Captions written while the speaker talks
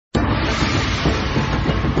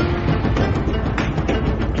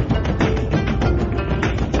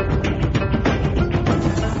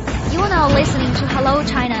Hello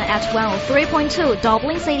China at 103.2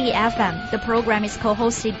 Dublin City FM. The program is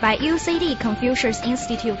co-hosted by UCD Confucius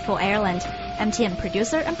Institute for Ireland. I'm Tian,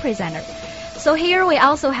 producer and presenter. So here we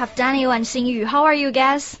also have Daniel and Xinyu. How are you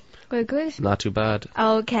guys? We're good. Not too bad.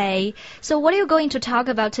 Okay. So what are you going to talk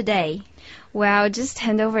about today? Well, just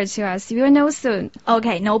hand over to us. You will know soon.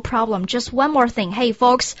 Okay, no problem. Just one more thing. Hey,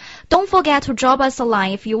 folks, don't forget to drop us a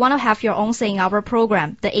line if you want to have your own say in our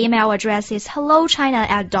program. The email address is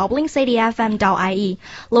hellochina@dublincityfm.ie.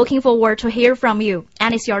 Looking forward to hear from you.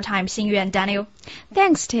 And it's your time, Xinyu and Daniel.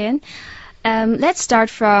 Thanks, Tian. Let's start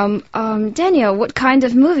from Daniel. What kind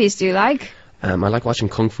of movies do you like? I like watching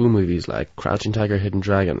Kung Fu movies like Crouching Tiger, Hidden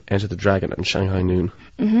Dragon, Enter the Dragon, and Shanghai Noon.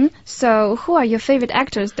 So, who are your favorite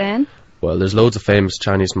actors then? Well, there's loads of famous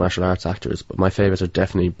Chinese martial arts actors, but my favorites are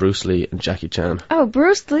definitely Bruce Lee and Jackie Chan. Oh,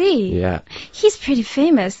 Bruce Lee. Yeah. He's pretty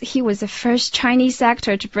famous. He was the first Chinese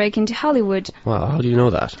actor to break into Hollywood. Well, how do you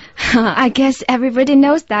know that? I guess everybody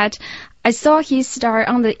knows that. I saw his star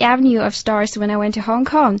on the Avenue of Stars when I went to Hong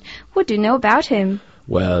Kong. What do you know about him?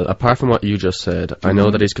 Well, apart from what you just said, I know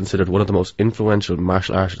that he's considered one of the most influential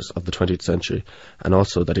martial artists of the 20th century, and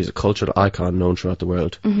also that he's a cultural icon known throughout the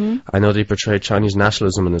world. I know that he portrayed Chinese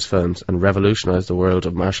nationalism in his films and revolutionized the world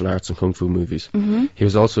of martial arts and kung fu movies. He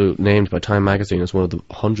was also named by Time magazine as one of the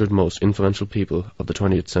 100 most influential people of the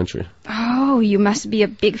 20th century. Oh, you must be a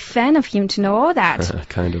big fan of him to know all that.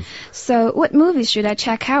 Kind of. So, what movies should I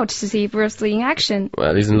check out to see Bruce Lee in action?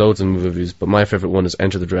 Well, he's in loads of movies, but my favorite one is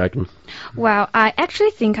Enter the Dragon. Well, I actually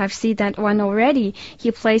think I've seen that one already.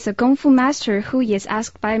 He plays a kung fu master who is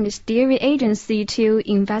asked by a mysterious agency to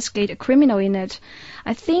investigate a criminal in it.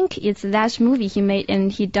 I think it's that movie he made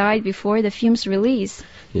and he died before the film's release.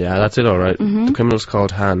 Yeah, that's it, alright. The criminal's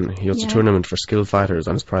called Han. He hosts a tournament for skilled fighters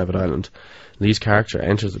on his private island. Lee's character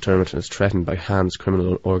enters the tournament and is threatened by Han's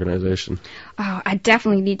criminal organization. Oh, I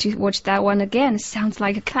definitely need to watch that one again. Sounds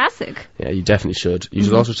like a classic. Yeah, you definitely should. You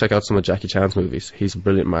should also check out some of Jackie Chan's movies. He's a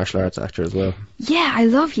brilliant martial arts actor as well. Yeah, I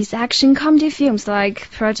love his action comedy films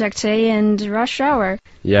like Project A and Rush Hour.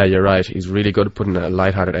 Yeah, you're right. He's really good at putting a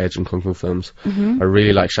light-hearted edge in kung fu films. I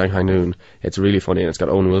really like Shanghai Noon. It's really funny and it's got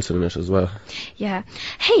Owen Wilson in it as well. Yeah.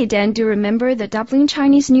 Hey, Dan, do you remember the Dublin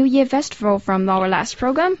Chinese New Year Festival from our last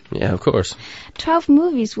program? Yeah, of course. 12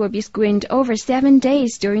 movies will be screened over 7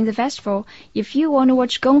 days during the festival. If you want to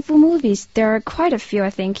watch Kung Fu movies, there are quite a few I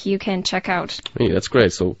think you can check out. Hey, that's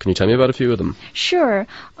great. So can you tell me about a few of them? Sure.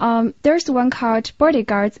 There's one called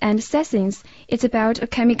Bodyguards and Assassins. It's about a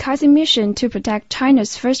kamikaze mission to protect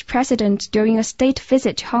China's first president during a state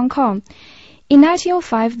visit to Hong Kong. In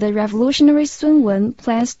 1905, the revolutionary Sun Wen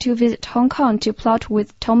plans to visit Hong Kong to plot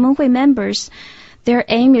with Tongmenghui members. Their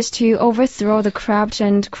aim is to overthrow the corrupt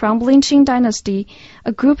and crumbling Qing dynasty.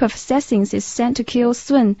 A group of assassins is sent to kill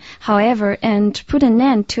Sun, however, and put an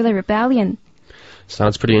end to the rebellion.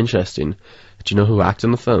 Sounds pretty interesting. Do you know who acted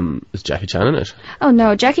in the film? Is Jackie Chan in it? Oh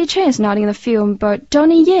no, Jackie Chan is not in the film, but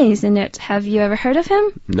Anmin Ye is in it. Have you ever heard of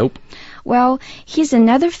him? Nope. Well, he's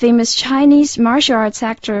another famous Chinese martial arts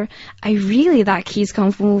actor. I really like his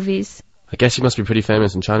kung fu movies. I guess he must be pretty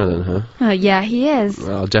famous in China then, huh? Yeah, he is.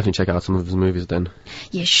 Well, I'll definitely check out some of his movies then.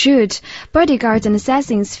 You should. Bodyguards and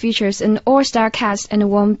Assassins features an all-star cast and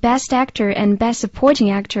won Best Actor and Best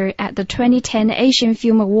Supporting Actor at the 2010 Asian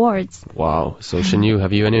Film Awards. Wow. So, Xinyu,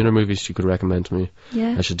 have you any other movies you could recommend to me?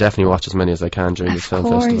 Yeah. I should definitely watch as many as I can during this film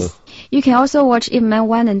festival. You can also watch Ip Man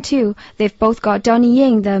 1 and 2. They've both got Donnie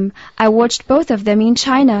Yen in them. I watched both of them in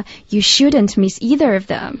China. You shouldn't miss either of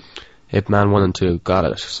them. Ip Man 1 and 2, got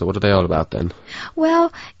it. So what are they all about then?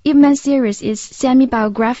 Well, Ip Man series is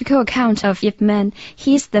semi-biographical account of Ip Man.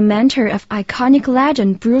 He's the mentor of iconic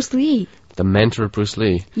legend Bruce Lee. The mentor of Bruce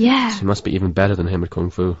Lee? Yeah. So he must be even better than him at Kung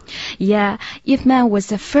Fu. Yeah, Ip Man was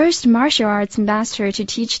the first martial arts master to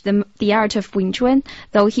teach the art of Wing Chun,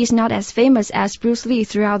 though he's not as famous as Bruce Lee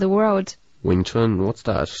throughout the world. Wing Chun? What's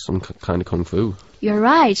that? Some kind of Kung Fu? You're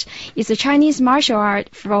right. It's a Chinese martial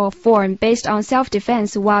art form based on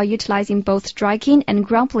self-defense while utilizing both striking and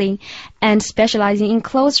grappling and specializing in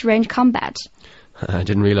close-range combat. I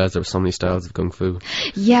didn't realize there were so many styles of Kung Fu.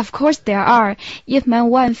 Yeah, of course there are. Ip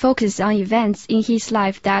Man 1 focuses on events in his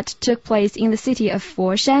life that took place in the city of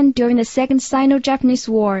Foshan during the Second Sino-Japanese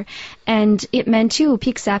War, and Ip Man 2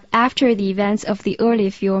 picks up after the events of the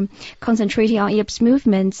early film, concentrating on Ip's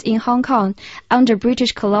movements in Hong Kong under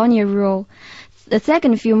British colonial rule. The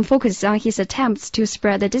second film focuses on his attempts to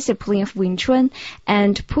spread the discipline of Wing Chun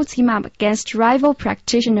and puts him up against rival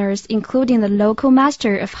practitioners, including the local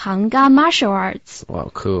master of Hanga martial arts.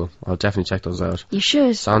 Wow, cool. I'll definitely check those out. You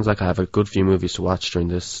should. Sounds like I have a good few movies to watch during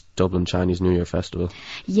this Dublin Chinese New Year festival.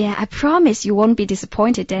 Yeah, I promise you won't be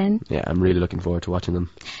disappointed, Dan. Yeah, I'm really looking forward to watching them.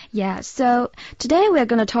 Yeah, so today we're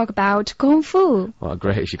going to talk about Kongfu. Oh,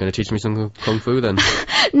 great. You're going to teach me some Kung Fu then?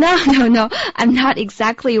 No. I'm not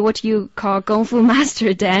exactly what you call Kung Fu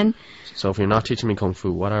master, Dan. So if you're not teaching me Kung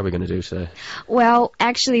Fu, what are we going to do today? Well,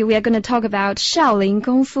 actually, we are going to talk about Shaolin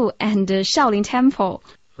Kung Fu and the Shaolin Temple.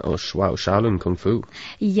 Oh, wow, Shaolin Kung Fu.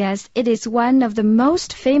 Yes, it is one of the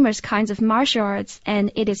most famous kinds of martial arts,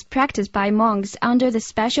 and it is practiced by monks under the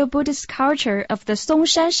special Buddhist culture of the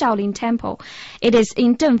Songshan Shaolin Temple. It is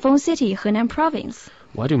in Dengfeng City, Henan Province.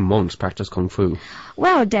 Why do monks practice Kung Fu?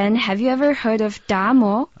 Well, Dan, have you ever heard of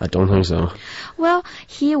Damo? I don't think so. Well,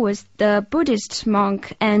 he was the Buddhist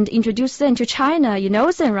monk and introduced Zen to China. You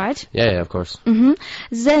know Zen, right? Yeah, of course.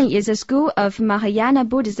 Zen is a school of Mahayana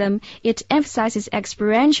Buddhism. It emphasizes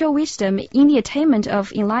experiential wisdom in the attainment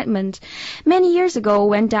of enlightenment. Many years ago,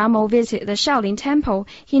 when Damo visited the Shaolin Temple,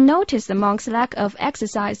 he noticed the monks' lack of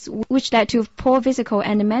exercise, which led to poor physical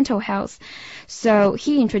and mental health. So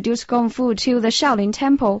he introduced Kung Fu to the Shaolin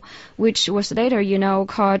Temple, which was later,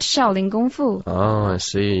 called Shaolin Kung Fu. Oh, I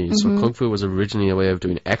see. So Kung Fu was originally a way of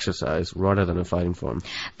doing exercise rather than a fighting form.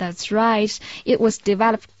 That's right. It was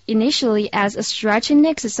developed initially as a stretching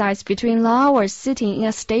exercise between long hours sitting in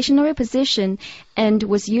a stationary position and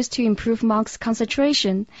was used to improve monks'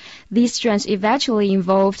 concentration. These strengths eventually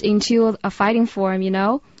evolved into a fighting form,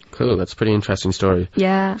 Cool, that's a pretty interesting story.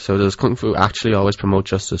 Yeah. So does Kung Fu actually always promote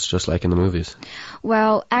justice, just like in the movies?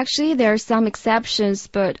 Well, actually, there are some exceptions,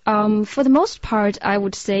 but for the most part, I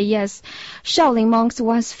would say yes. Shaolin monks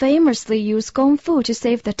once famously used Kung Fu to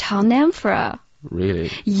save the Tang Emperor.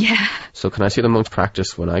 Really? Yeah. So can I see the monks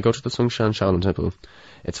practice when I go to the Songshan Shaolin Temple?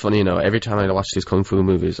 It's funny, every time I watch these Kung Fu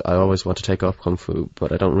movies, I always want to take up Kung Fu,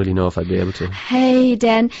 but I don't really know if I'd be able to. Hey,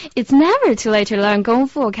 Dan, it's never too late to learn Kung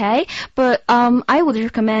Fu, okay? But I would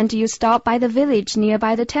recommend you stop by the village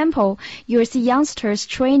nearby the temple. You'll see youngsters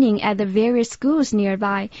training at the various schools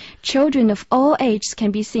nearby. Children of all ages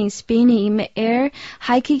can be seen spinning in mid-air,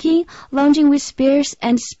 high-kicking, lunging with spears,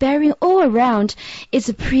 and sparring all around. It's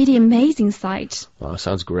a pretty amazing sight. Oh,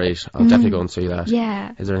 sounds great. I'll definitely go and see that.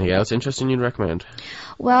 Yeah. Is there anything else interesting you'd recommend?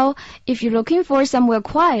 Well, if you're looking for somewhere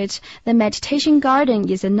quiet, the meditation garden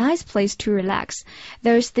is a nice place to relax.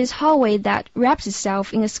 There's this hallway that wraps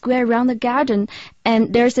itself in a square around the garden,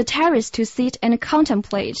 and there's a terrace to sit and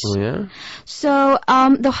contemplate. Oh, yeah? So,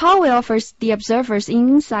 the hallway offers the observers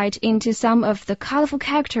insight into some of the colorful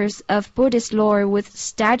characters of Buddhist lore with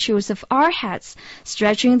statues of arhats,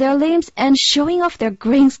 stretching their limbs and showing off their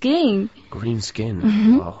green skin. Green skin?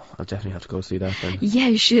 Oh, I'll definitely have to go see that then. Yeah,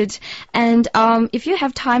 you should. And if you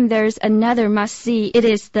have time, there's another must-see. It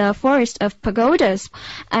is the Forest of Pagodas.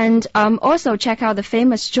 And also check out the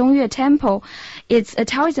famous Zhongyue Temple. It's a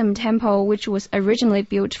Taoism temple which was originally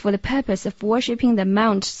built for the purpose of worshipping the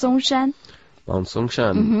Mount Songshan. Mount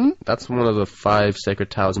Songshan? That's one of the 5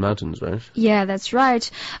 sacred Taoist mountains, right? Yeah, that's right.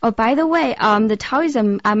 Oh, by the way, the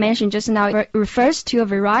Taoism I mentioned just now refers to a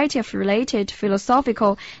variety of related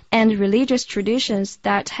philosophical and religious traditions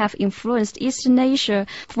that have influenced Eastern Asia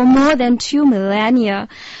for more than 2 millennia.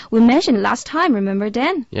 We mentioned last time, remember,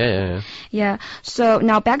 Dan? Yeah. Yeah, so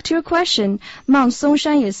now back to your question. Mount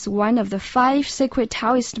Songshan is one of the 5 sacred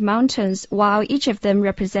Taoist mountains, while each of them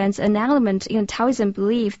represents an element in Taoism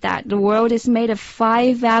belief that the world is made of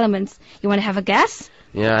 5 elements. You want to have a guess?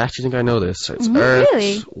 Yeah, I actually think I know this. It's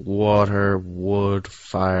earth, water, wood,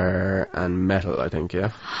 fire, and metal, I think,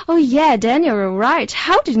 yeah? Oh, yeah, Daniel, you're right.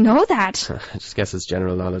 How did you know that? I just guess it's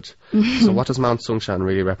general knowledge. So what does Mount Songshan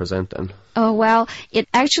really represent then? Oh, well, it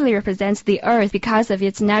actually represents the earth because of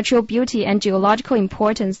its natural beauty and geological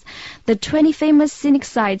importance. The 20 famous scenic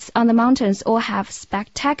sites on the mountains all have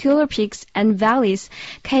spectacular peaks and valleys,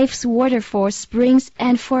 caves, waterfalls, springs,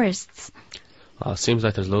 and forests. Oh, seems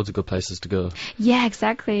like there's loads of good places to go. Yeah,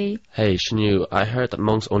 exactly. Hey, Xinyu, I heard that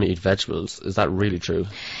monks only eat vegetables. Is that really true?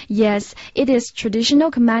 Yes, it is traditional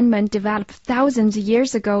commandment developed thousands of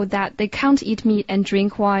years ago that they can't eat meat and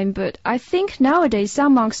drink wine, but I think nowadays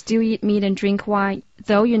some monks do eat meat and drink wine,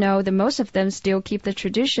 though, the most of them still keep the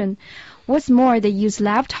tradition. What's more, they use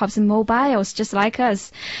laptops and mobiles just like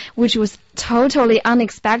us, which was totally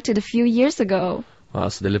unexpected a few years ago. Wow,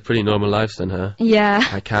 so they live pretty normal lives then, huh? Yeah.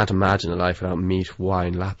 I can't imagine a life without meat,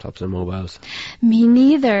 wine, laptops and mobiles. Me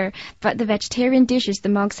neither. But the vegetarian dishes the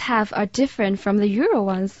monks have are different from the usual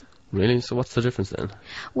ones. Really? So what's the difference then?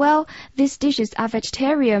 Well, these dishes are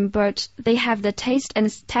vegetarian, but they have the taste and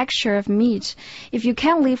texture of meat. If you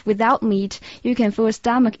can't live without meat, you can fool your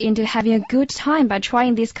stomach into having a good time by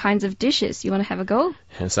trying these kinds of dishes. You want to have a go?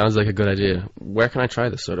 It sounds like a good idea. Where can I try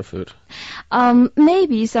this sort of food?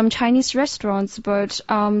 Maybe some Chinese restaurants, but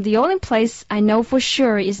the only place I know for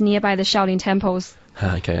sure is nearby the Shaolin temples.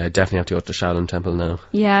 Okay, I definitely have to go to the Shaolin temple now.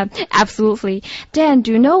 Yeah, absolutely. Dan,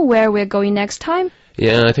 do you know where we're going next time?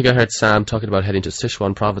 Yeah, I think I heard Sam talking about heading to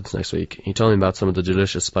Sichuan province next week. He told me about some of the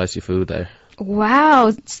delicious spicy food there.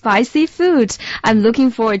 Wow, spicy food. I'm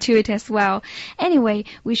looking forward to it as well. Anyway,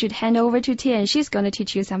 we should hand over to Tian. She's going to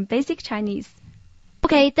teach you some basic Chinese.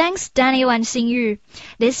 Okay, thanks Daniel and Xinyu.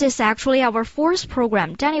 This is actually our fourth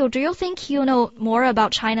program. Daniel, do you think you know more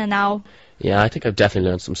about China now? Yeah, I think I've definitely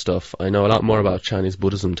learned some stuff. I know a lot more about Chinese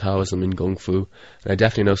Buddhism, Taoism, and Kongfu, and I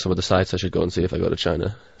definitely know some of the sites I should go and see if I go to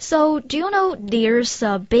China. So, do you know there's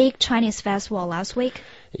a big Chinese festival last week?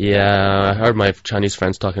 Yeah, I heard my Chinese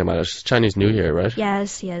friends talking about it. It's Chinese New Year, right?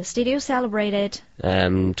 Yes. Did you celebrate it?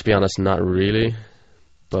 To be honest, not really,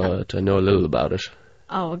 but I know a little about it.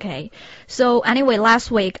 Oh, okay. So anyway,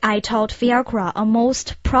 last week I taught fiacre, a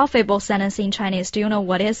most profitable sentence in Chinese. Do you know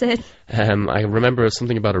what is it? I remember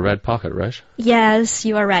something about a red pocket, right? Yes,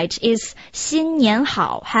 you are right. It's 新年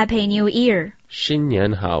好, Happy New Year. 新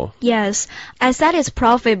年好. Yes, I said it's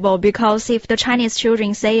profitable because if the Chinese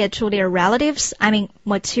children say it to their relatives, I mean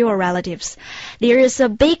mature relatives, there is a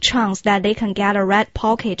big chance that they can get a red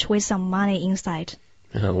pocket with some money inside.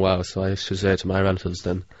 Oh, wow, so I should say it to my relatives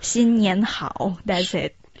then. 新年好, that's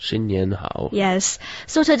it. 新年好. Yes.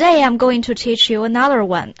 So today I'm going to teach you another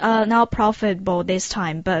one. Not profitable this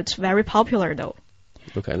time, but very popular though.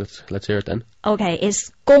 Okay, let's hear it then. Okay,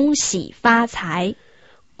 it's 恭喜发财.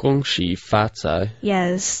 恭喜发财.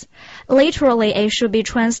 Yes. Literally, it should be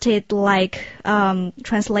translated like,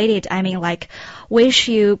 wish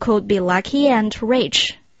you could be lucky and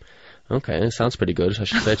rich. Okay, it sounds pretty good. I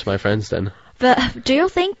should say it to my friends then. But do you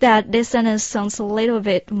think that this sentence sounds a little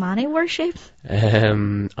bit money worship?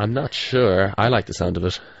 I'm not sure. I like the sound of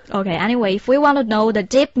it. Okay, anyway, if we want to know the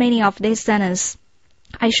deep meaning of this sentence,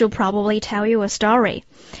 I should probably tell you a story.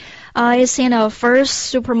 It's in a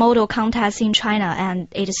first supermodel contest in China, and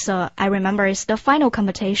I remember it's the final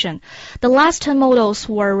competition. The last 10 models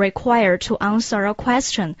were required to answer a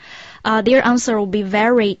question. Their answer will be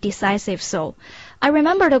very decisive, so I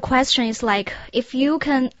remember the question is like, if you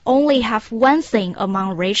can only have one thing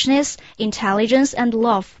among richness, intelligence, and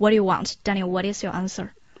love, what do you want? Daniel, what is your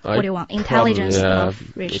answer? What do you want? Intelligence, love,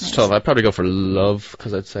 richness. It's tough. I'd probably go for love,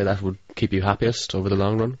 because I'd say that would keep you happiest over the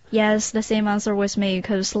long run. Yes, the same answer with me,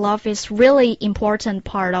 because love is really important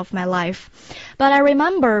part of my life. But I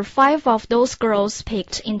remember 5 of those girls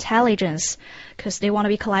picked intelligence, because they want to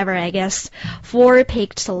be clever, I guess. 4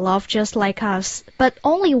 picked love just like us. But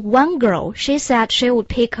only 1 girl, she said she would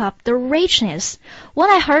pick up the richness. When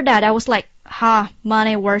I heard that, I was like,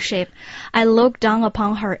 money worship. I looked down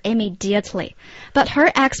upon her immediately. But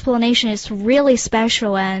her explanation is really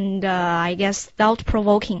special and, I guess,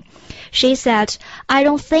 thought-provoking. She said, I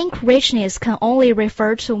don't think richness can only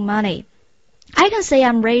refer to money. I can say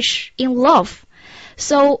I'm rich in love.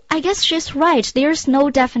 So I guess she's right. There's no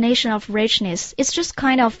definition of richness. It's just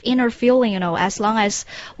kind of inner feeling, as long as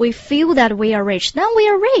we feel that we are rich, then we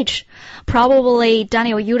are rich. Probably,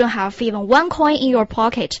 Daniel, you don't have even 1 coin in your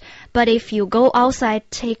pocket. But if you go outside,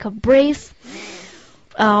 take a breath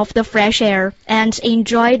of the fresh air and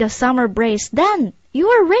enjoy the summer breeze, then you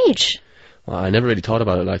are rich. Well, I never really thought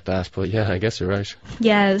about it like that, but yeah, I guess you're right.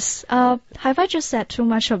 Yes. Have I just said too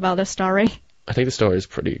much about the story? I think the story is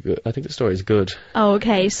pretty good. I think the story is good.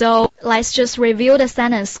 Okay, so let's just review the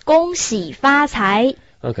sentence. 恭喜发财.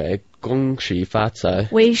 Okay, 恭喜发财.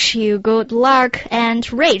 Wish you good luck and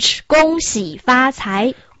rich. 恭喜发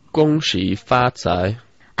财. 恭喜发财.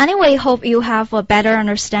 Anyway, hope you have a better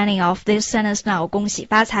understanding of this sentence now. 恭喜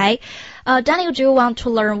发财. Daniel, do you want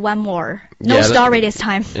to learn one more? No story this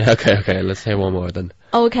time. Yeah, okay, let's hear one more then.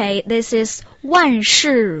 Okay, this is 万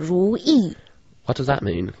事如意. What does that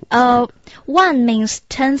mean? 万 means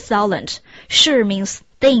 10,000. 事 means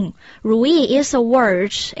thing. 如意 is a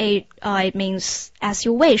word. It means as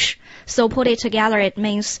you wish. So put it together, it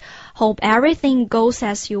means hope everything goes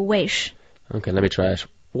as you wish. Okay, let me try it.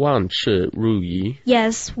 万事如意.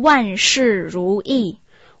 Yes, 万事如意.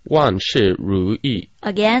 万事如意.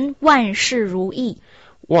 Again, 万事如意.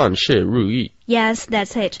 万事如意. Yes,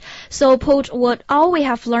 that's it. So put what all we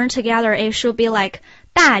have learned together, it should be like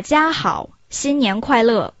大家好. 新年快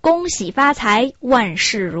乐，恭喜发财，万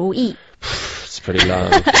事如意。It's pretty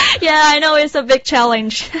long. Yeah, I know it's a big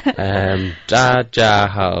challenge. 大家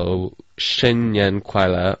好，新年快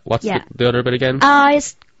乐. What's the other bit again?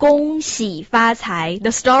 It's 恭喜发财.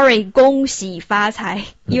 The story 恭喜发财.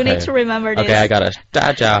 You need to remember this. Okay, I got it.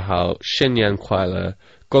 大家好，新年快乐，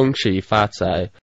恭喜发财.